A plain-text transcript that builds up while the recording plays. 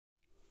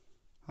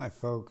Hi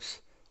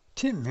folks,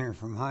 Tim here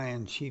from High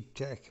End Cheap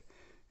Tech,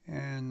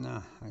 and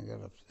I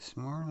got up this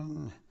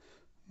morning,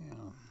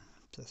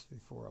 just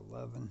before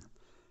 11,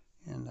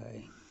 and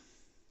I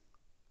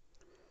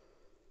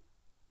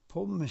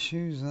pulled my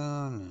shoes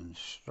on and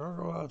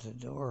struggled out the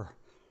door,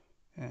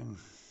 and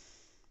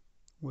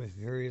with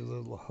very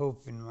little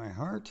hope in my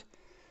heart,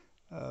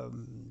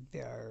 the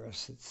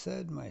IRS had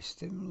said my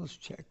stimulus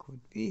check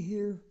would be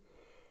here.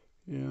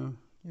 It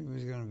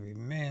was going to be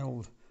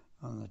mailed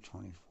on the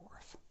 24th.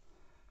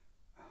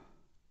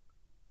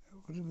 It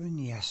would have been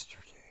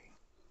yesterday.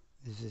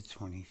 Is the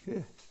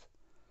 25th.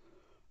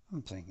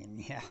 I'm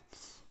thinking,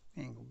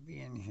 ain't gonna be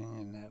anything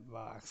in that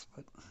box,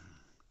 but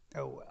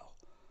oh well.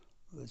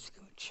 Let's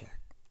go check.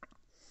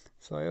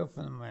 So I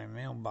opened my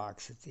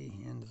mailbox at the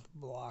end of the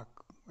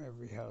block.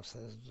 Every house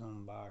has its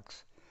own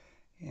box.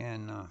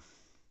 And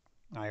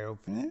I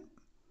open it,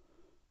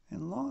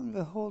 and lo and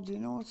behold, you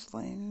know what's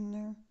laying in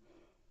there?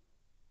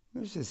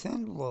 There's this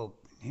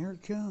envelope, and here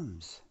it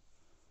comes.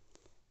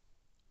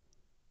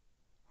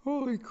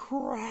 Holy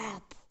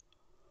crap!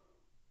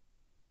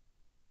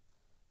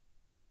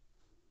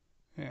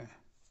 Yeah,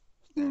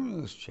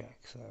 stimulus check.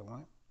 So I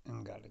went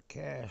and got it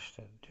cashed.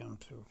 I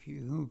jumped through a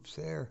few hoops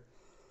there.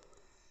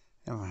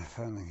 And when I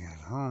finally got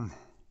home,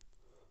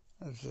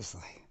 I was just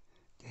like,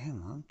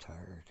 damn, I'm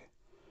tired.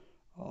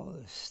 All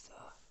this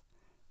stuff.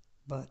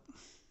 But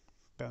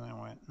then I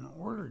went and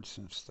ordered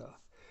some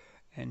stuff.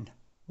 And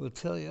we'll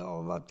tell you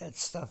all about that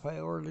stuff I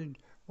ordered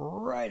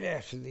right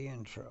after the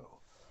intro.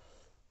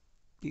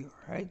 Be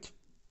right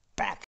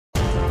back.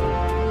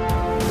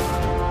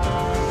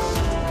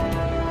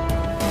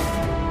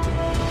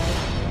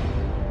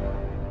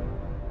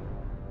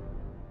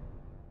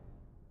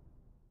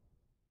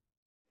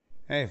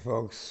 Hey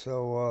folks,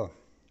 so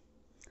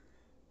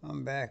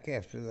I'm back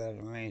after that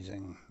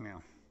amazing,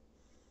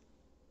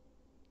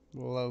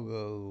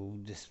 logo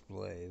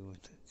display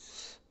with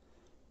its,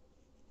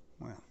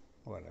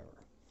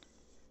 whatever.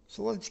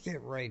 So let's get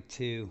right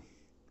to,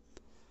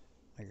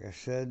 like I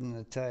said in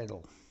the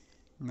title,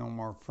 no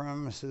more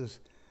promises,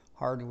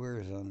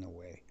 hardware is on the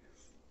way.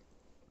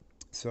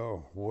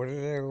 So what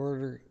did I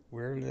order,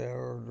 where did I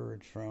order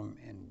it from,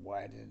 and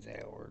why did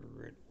I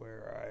order it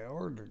where I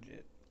ordered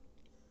it?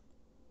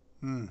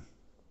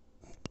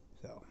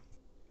 So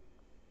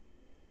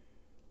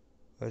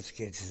let's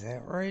get to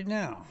that right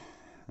now.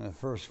 The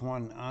first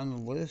one on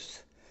the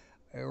list,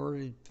 I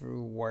ordered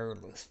through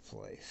Wireless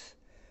Place.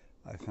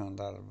 I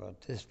found out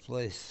about this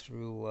place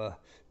through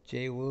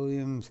Jay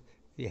Williams.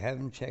 If you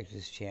haven't checked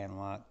his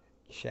channel out,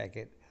 check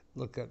it.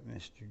 Look up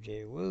Mr.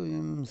 Jay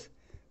Williams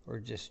or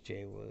just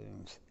Jay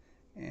Williams.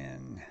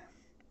 And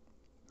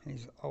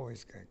he's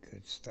always got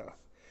good stuff.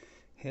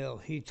 Hell,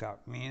 he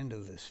talked me into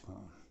this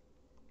phone.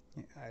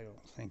 I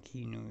don't think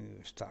he knew he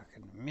was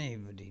talking to me,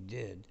 but he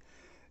did.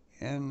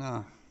 And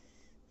I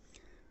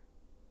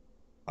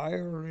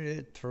ordered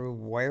it through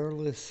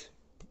Wireless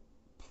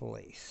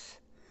Place.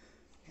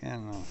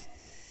 And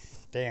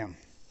damn,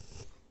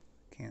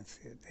 can't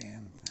see a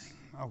damn thing.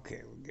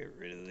 Okay, we'll get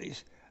rid of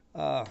these.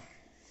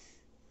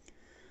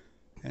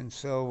 And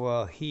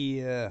so he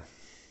has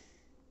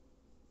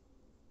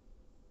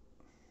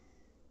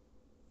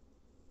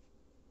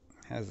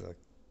a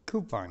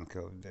coupon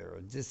code there,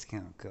 a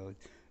discount code.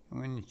 And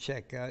when you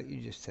check out,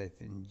 you just type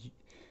in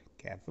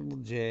capital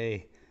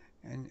J,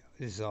 and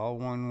it's all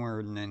one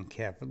word, and then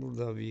capital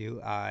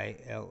WILLIAMS.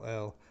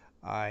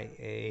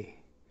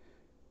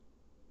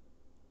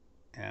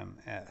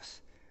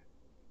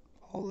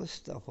 All this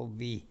stuff will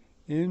be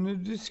in the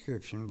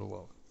description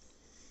below.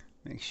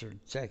 Make sure to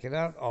check it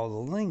out. All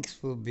the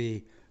links will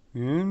be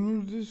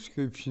in the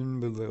description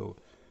below.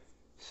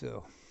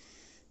 So,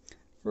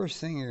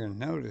 first thing you're going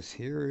to notice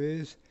here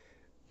is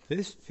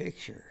this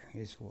picture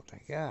is what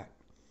I got.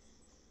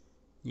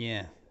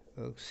 Yeah,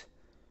 folks.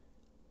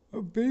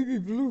 A baby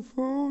blue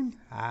phone?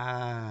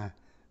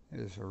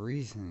 There's a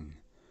reason,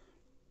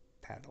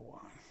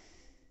 Padawan.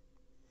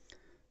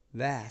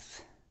 That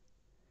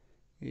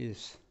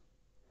is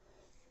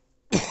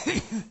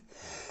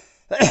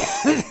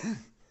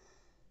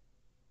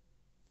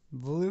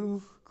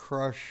Blue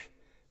Crush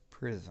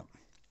Prism.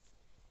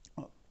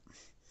 Well,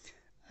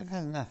 I've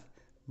had enough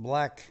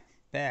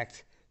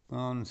black-backed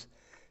phones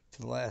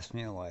to last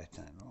me a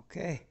lifetime,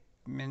 okay?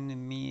 And the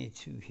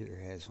Mia2 here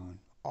has one.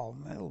 All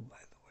metal, by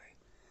the way.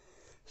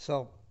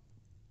 So,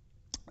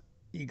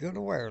 you go to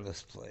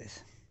Wireless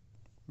Place,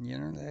 you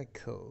enter that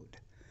code,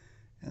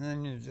 and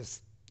then you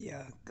just,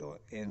 go,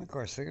 and of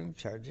course they're going to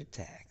charge you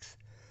tax.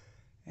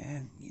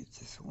 And you're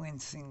just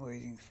wincing,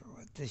 waiting for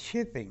what the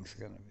shipping's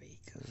going to be,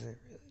 because they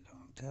really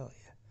don't tell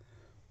you.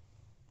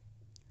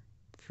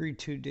 Free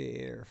 2-day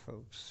air,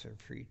 folks, or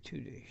free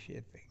 2-day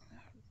shipping,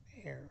 not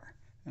air.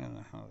 I don't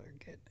know how they're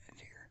getting it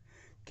here.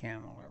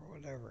 Camel or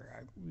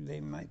whatever. They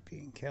might be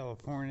in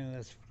California,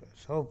 that's what I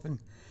was hoping,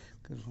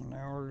 because when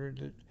I ordered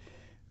it,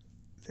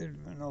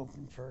 they'd been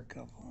open for a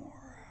couple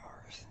more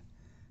hours.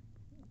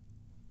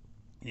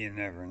 You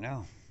never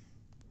know.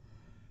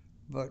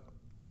 But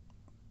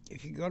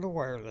if you go to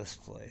Wireless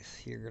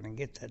Place, you're going to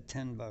get that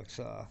 $10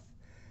 off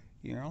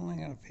You're only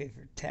going to pay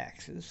for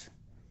taxes,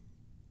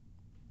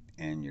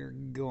 and you're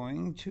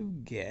going to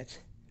get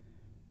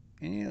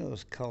any of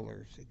those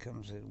colors. It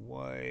comes in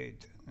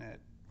white and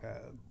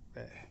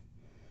that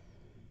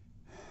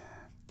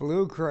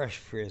blue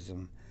crushed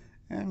prism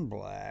and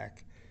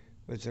black.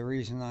 But the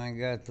reason I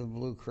got the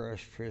blue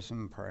crushed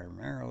prism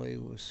primarily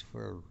was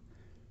for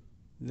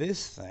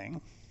this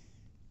thing.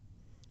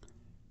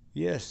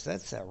 Yes,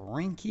 that's a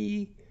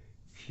Rinky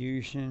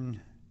Fusion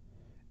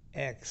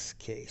X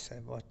case. I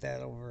bought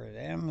that over at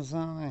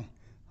Amazon. I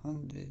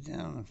hunted it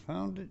down and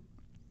found it.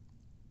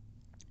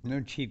 No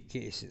cheap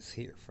cases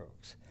here,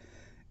 folks.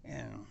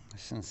 And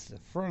since the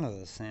front of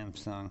the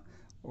Samsung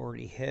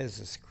already has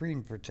a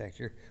screen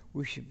protector,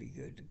 we should be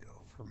good to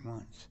go for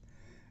months.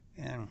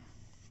 And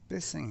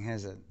this thing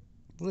has a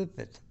lip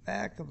at the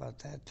back about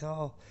that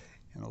tall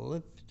and a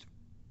lip at the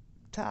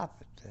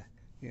top at the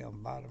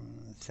bottom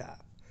and the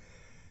top.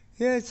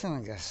 Yeah, it's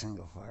only got a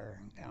single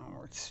firing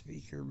downward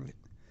speaker, but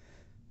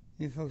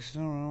you folks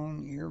don't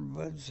own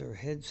earbuds or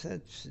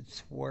headsets,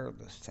 it's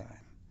wireless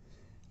time.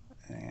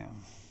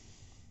 And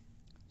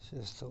it's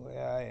just the way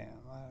I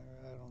am. I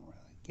don't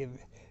really give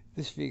it.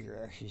 This speaker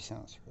actually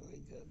sounds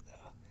really good,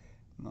 though.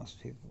 Most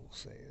people will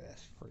say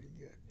that's pretty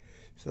good.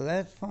 So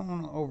that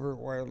phone over at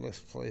Wireless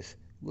Place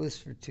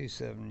lists for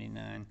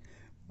 $279.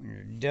 When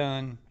you're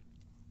done,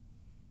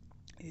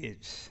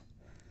 it's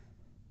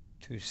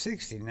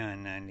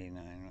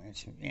 $269.99,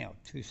 which,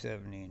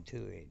 $270 and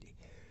 $280.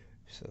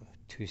 So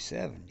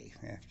 $270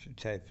 after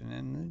typing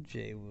in the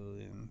J.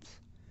 Williams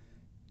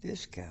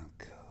discount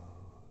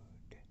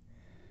code.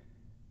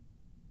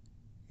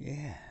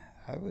 Yeah,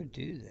 I would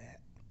do that.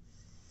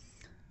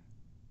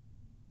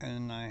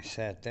 And I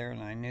sat there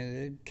and I knew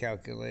they'd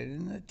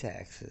calculated the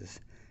taxes.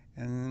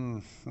 And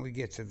then we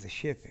get to the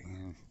shipping,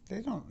 and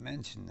they don't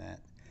mention that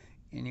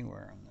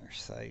anywhere on their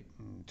site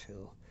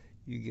until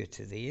you get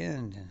to the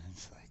end, and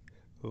it's like,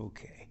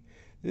 okay,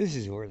 this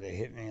is where they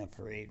hit me up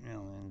for $8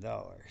 million.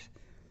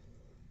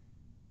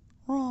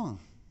 Wrong.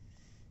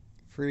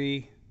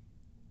 Free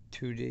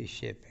 2-day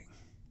shipping.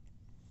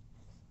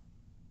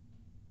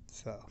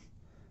 So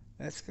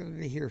that's going to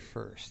be here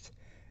first.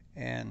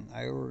 And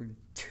I ordered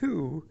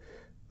 2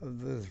 of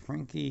those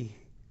Rinky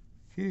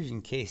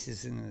Fusion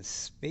cases in the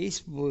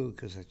space blue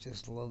because I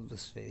just love the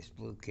space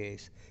blue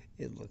case.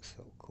 It looks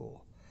so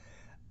cool.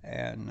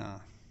 And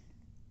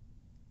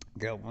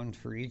got one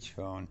for each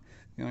phone.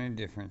 The only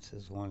difference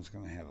is one's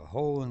going to have a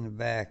hole in the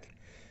back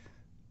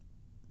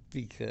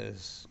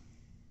because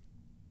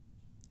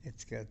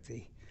it's got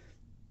the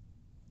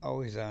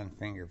always-on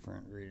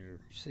fingerprint reader.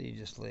 So you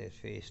just lay it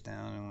face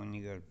down, and when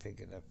you go to pick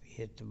it up, you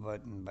hit the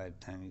button. By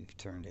the time you've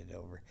turned it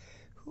over,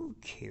 who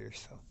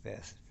cares how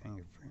fast the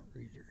fingerprint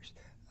reader is?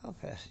 How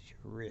fast is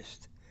your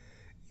wrist?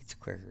 It's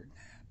quicker than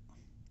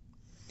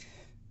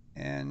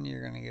that. And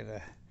you're going to get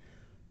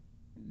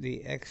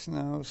the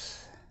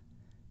Exynos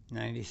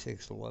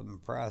 9611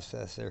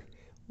 processor,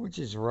 which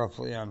is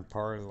roughly on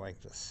par with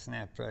like the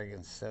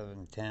Snapdragon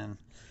 710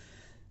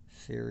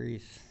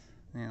 series,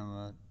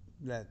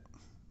 that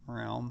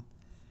realm.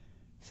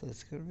 So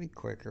it's going to be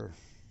quicker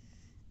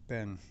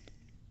than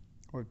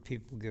what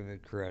people give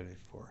it credit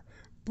for.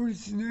 But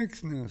it's an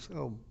Exynos.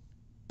 Oh,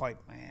 bite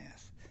my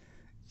ass.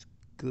 It's a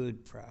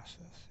good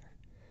processor.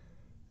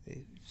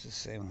 It's the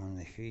same one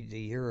they feed to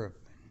Europe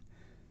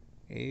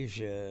and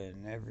Asia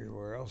and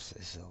everywhere else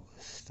they sell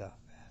this stuff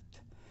at.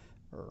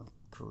 Or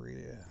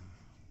Korea,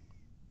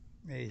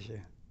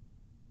 Asia,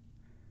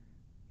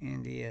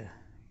 India,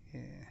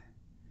 yeah.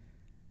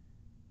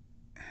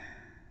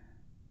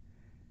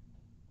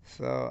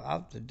 So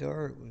out the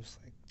door it was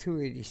like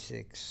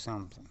 $286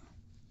 something.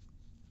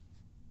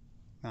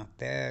 Not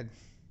bad.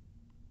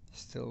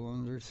 Still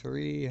under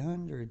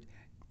 $300.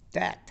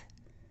 That,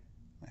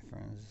 my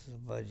friends, is a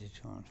budget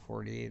phone.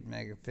 48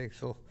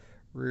 megapixel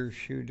rear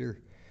shooter.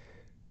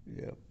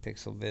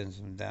 Pixel bends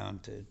them down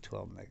to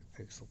 12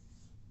 megapixel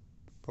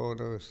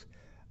photos.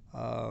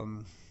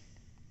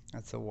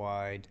 That's a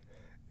wide.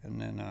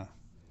 And then a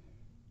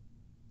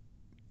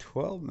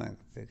 12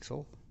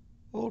 megapixel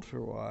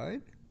ultra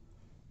wide.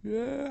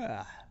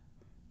 Yeah.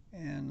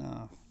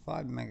 And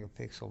 5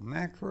 megapixel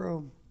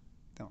macro.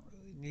 Don't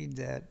really need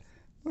that.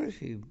 But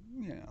if you,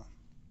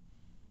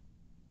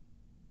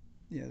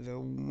 the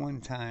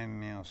one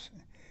time,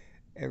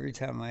 every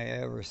time I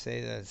ever say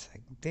that, it's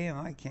like, damn,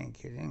 I can't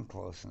get in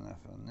close enough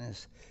on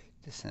this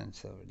to send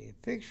somebody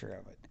a picture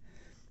of it.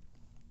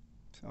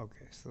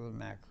 Okay, so the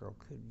macro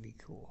could be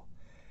cool.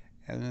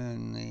 And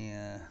then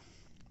the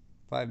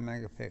 5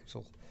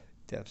 megapixel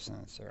depth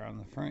sensor. On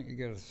the front, you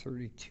got a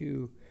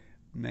 32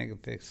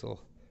 megapixel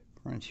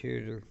front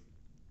shooter.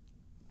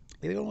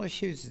 It only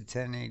shoots at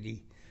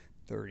 1080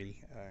 30.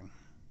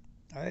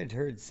 I had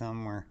heard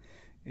somewhere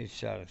it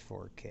shot at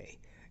 4K.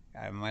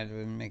 I might have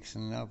been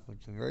mixing it up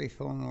with the very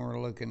phone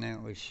we're looking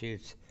at, which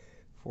shoots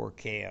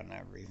 4K on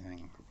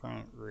everything.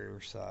 Front,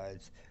 rear,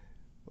 sides.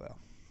 Well,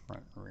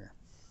 front and rear.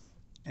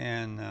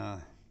 And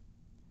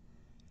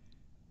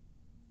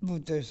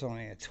but there's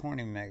only a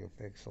 20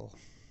 megapixel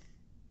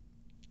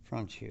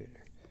front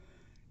shooter.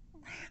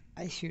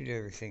 I shoot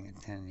everything at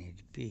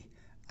 1080p.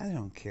 I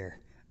don't care.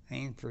 I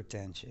ain't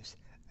pretentious.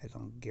 I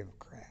don't give a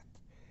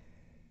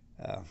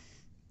crap.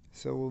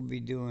 So we'll be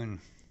doing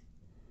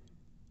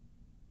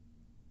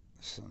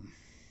some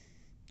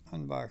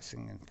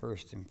unboxing and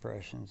first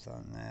impressions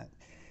on that.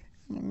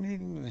 And I'm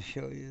even going to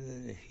show you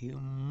that if you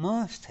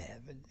must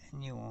have it,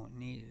 and you won't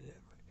need it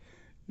ever,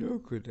 you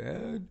could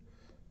add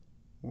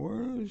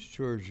wireless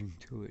charging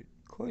to it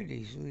quite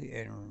easily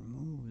and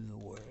remove the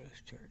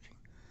wireless charging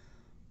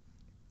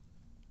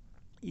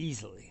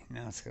easily.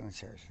 Now it's going to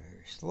charge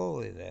very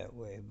slowly that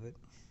way, but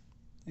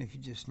if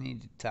you just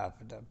need to top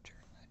it up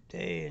during the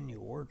day and you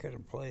work at a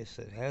place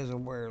that has a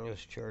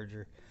wireless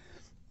charger,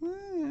 well,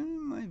 it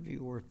might be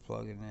worth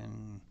plugging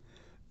in.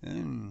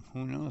 And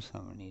who knows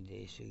how many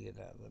days you get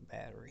out of the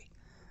battery.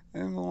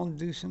 And we'll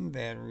do some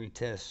battery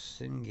tests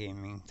and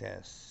gaming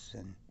tests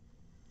and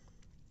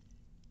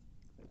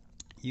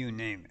you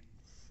name it.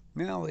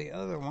 Now the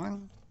other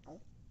one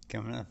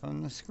coming up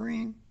on the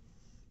screen,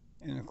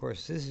 and of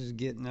course this is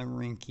getting a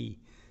rinky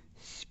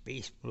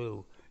space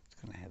blue.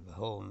 It's going to have a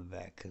hole in the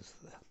back because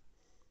of the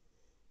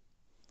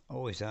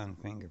always on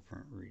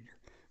fingerprint reader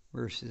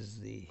versus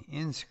the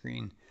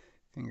in-screen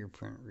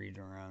fingerprint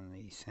reader on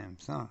the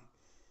Samsung.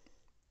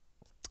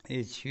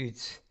 It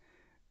shoots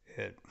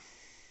at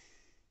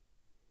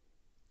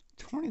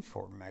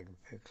 24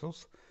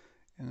 megapixels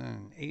and then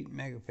an 8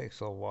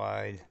 megapixel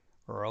wide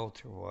or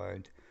ultra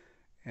wide,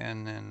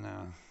 and then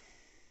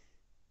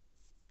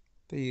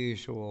the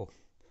usual,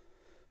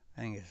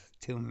 I think it's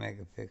 2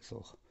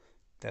 megapixel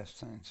depth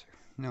sensor.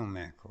 No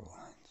macro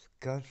lens.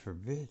 God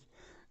forbid,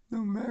 no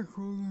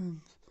macro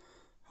lens.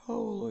 How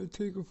will I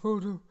take a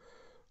photo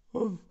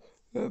of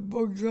that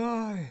bug's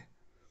eye?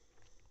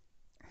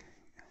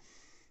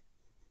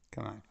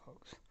 Come on,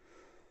 folks.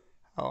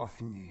 How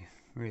often do you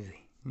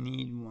really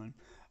need one?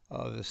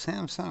 The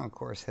Samsung, of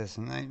course, has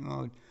a night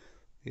mode.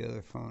 The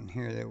other phone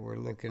here that we're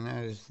looking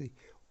at is the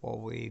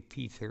Huawei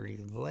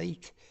P30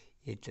 Lite.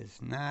 It does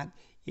not.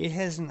 It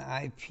has an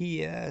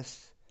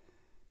IPS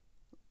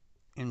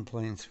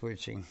in-plane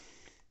switching.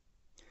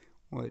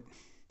 What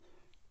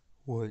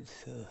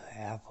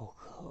Apple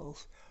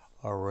calls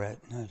a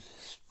retina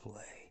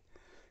display.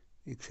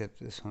 Except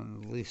this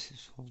one, at least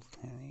it's full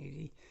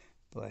 1080,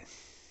 but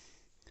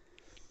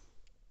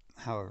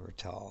however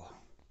tall,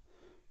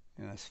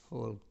 it's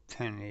full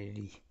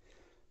 1080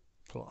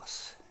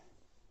 plus,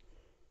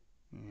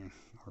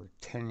 or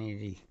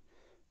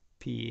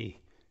 1080p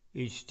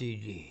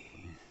HDD,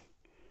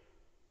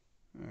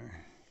 or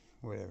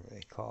whatever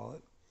they call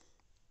it.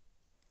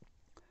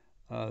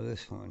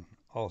 This one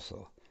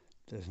also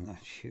does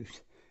not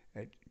shoot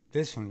at,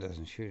 this one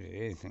doesn't shoot at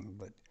anything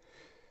but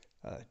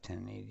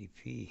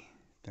 1080p,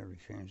 30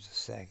 frames a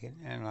second,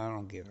 and I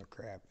don't give a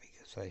crap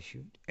because I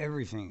shoot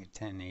everything at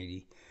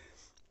 1080.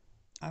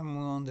 I'm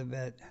willing to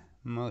bet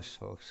most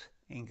folks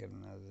ain't gonna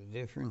know the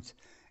difference,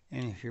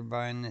 and if you're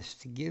buying this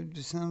to give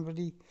to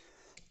somebody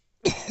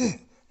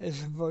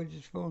as a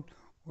budget phone,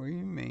 or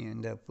you may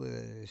end up with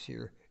it as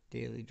your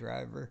daily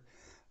driver,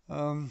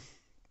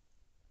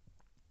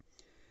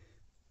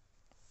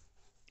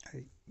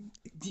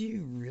 do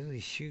you really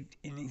shoot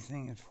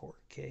anything at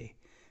 4K?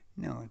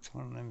 No, it's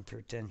one of them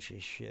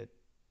pretentious shit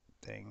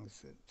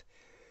things that,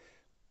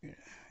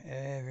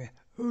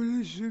 oh,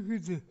 let's look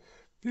at the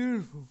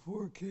beautiful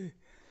 4K.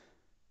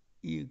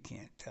 You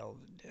can't tell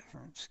the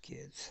difference,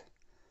 kids.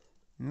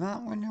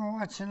 Not when you're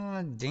watching on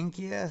a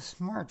dinky-ass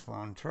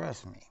smartphone,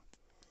 trust me.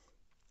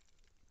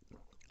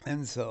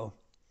 And so,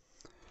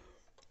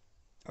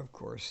 of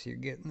course, you're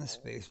getting the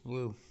Space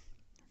Blue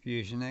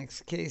Fusion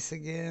X case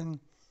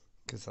again,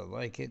 because I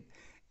like it.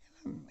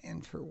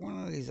 And for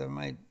one of these, I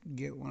might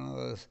get one of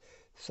those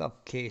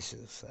sup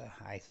cases,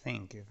 I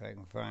think, if I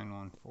can find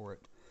one for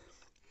it.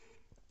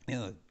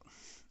 I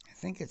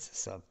think it's a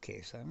sub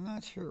case. I'm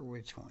not sure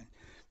which one,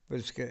 but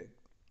it's good.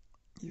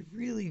 You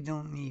really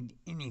don't need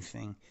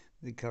anything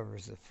that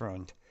covers the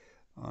front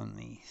on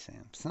the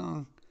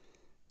Samsung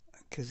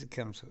because it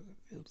comes with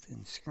a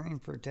built-in screen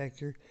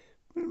protector,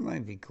 but it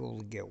might be cool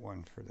to get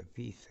one for the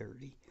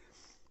P30.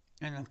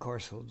 And of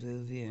course, we'll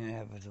do the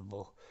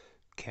inevitable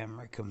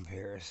camera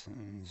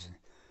comparisons.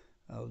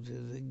 I'll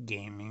do the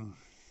gaming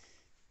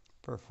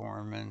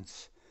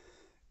performance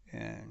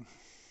and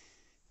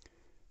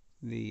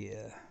the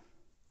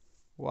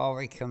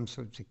Huawei comes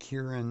with the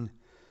Kirin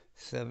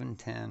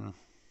 710,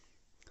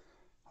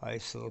 high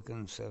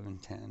silicon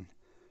 710.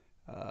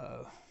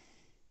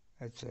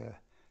 That's a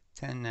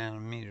 10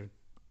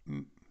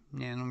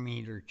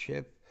 nanometer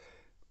chip.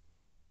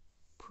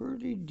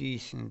 Pretty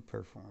decent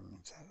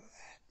performance out of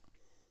that.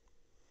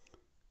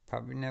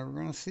 Probably never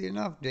going to see an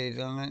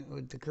update on it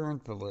with the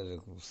current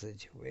political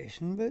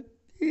situation, but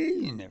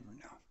you never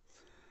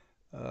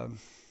know.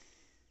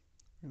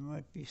 They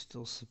might be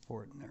still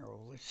supporting their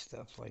older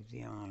stuff like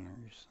the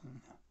honors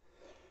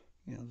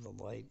and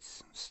the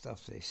lights and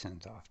stuff they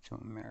sent off to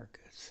America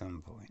at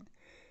some point.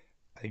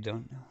 I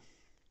don't know.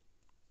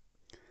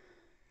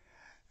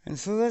 And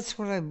so that's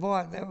what I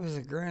bought. That was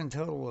a grand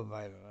total of,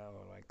 I don't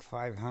know, like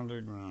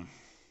 500 and,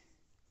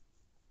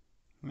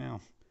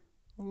 well,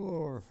 a little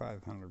over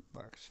 $500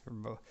 for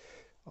both,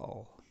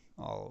 all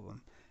of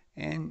them.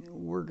 And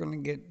we're gonna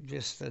get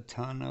just a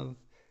ton of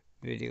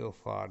video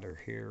fodder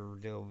here.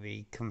 There'll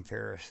be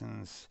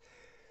comparisons.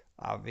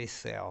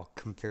 Obviously, I'll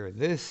compare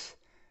this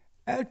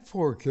at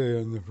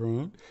 4K on the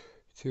front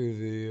to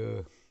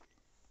the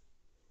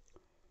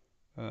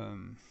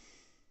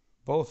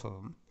both of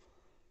them.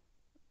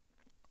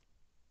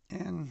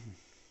 And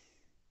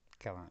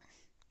come on,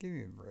 give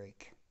me a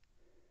break.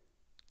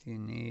 Do you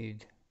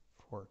need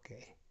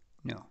 4K?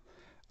 No.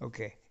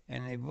 Okay,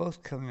 and they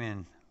both come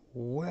in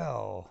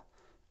well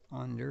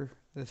under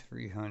the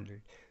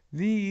 300.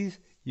 These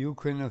you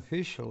can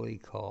officially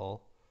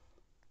call,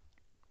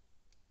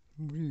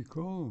 what do you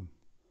call them?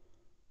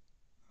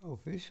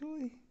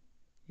 Officially?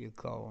 You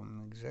call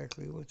them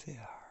exactly what they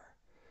are.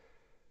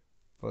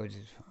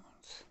 Budget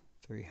phones,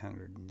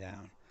 300 and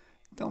down.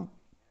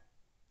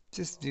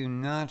 Do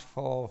not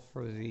fall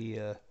for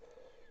the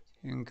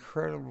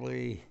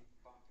incredibly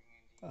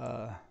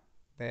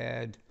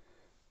bad,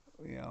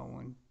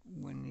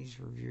 when these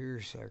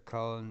reviewers are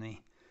calling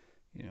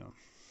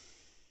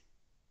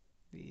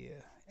the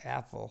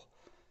Apple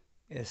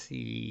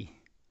SE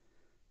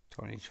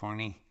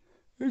 2020.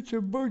 It's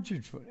a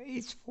budget phone.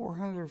 It's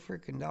 $400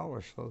 freaking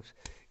dollars, folks.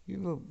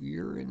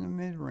 You're in the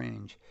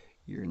mid-range.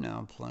 You're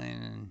now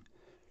playing in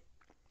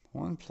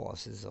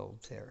OnePlus's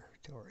old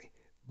territory.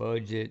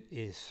 Budget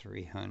is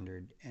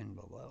 300 and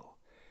below.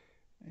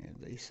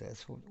 At least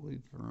that's what we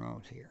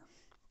promote here.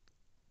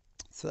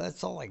 So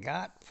that's all I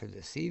got for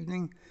this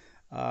evening.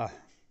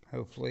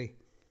 Hopefully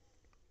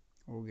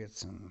we'll get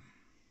some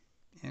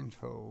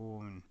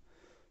info and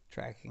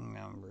tracking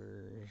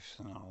numbers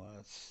and all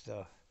that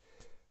stuff.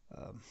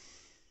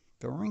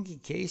 The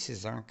rinky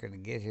cases aren't going to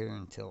get here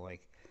until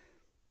like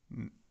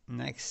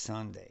next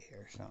Sunday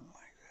or something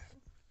like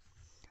that.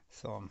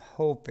 So I'm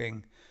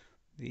hoping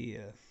the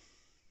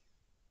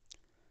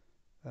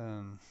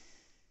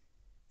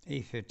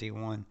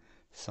A51,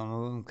 some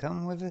of them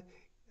come with a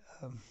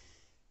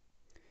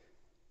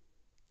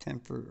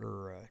temper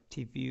or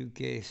TPU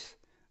case.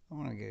 I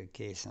want to get a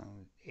case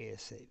on it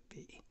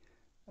ASAP.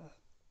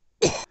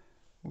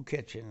 We'll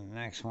catch you in the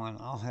next one.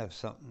 I'll have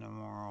something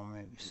tomorrow,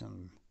 maybe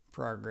some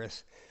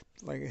progress.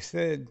 Like I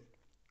said,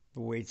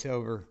 the wait's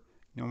over.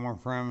 No more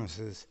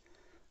promises.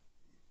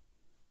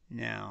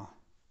 Now,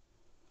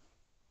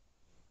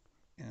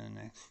 in the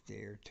next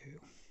day or two.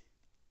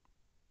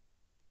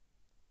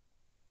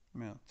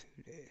 Well,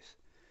 2 days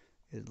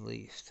at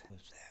least.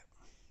 Was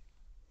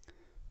that.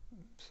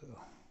 So,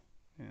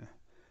 yeah,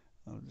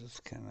 I'll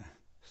just kind of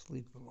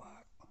sleep a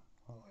lot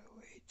while I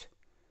wait.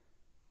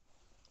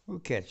 We'll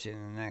catch you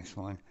in the next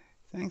one.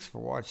 Thanks for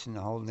watching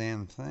the whole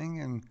damn thing,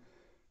 and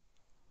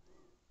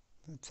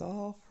that's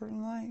all for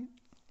tonight.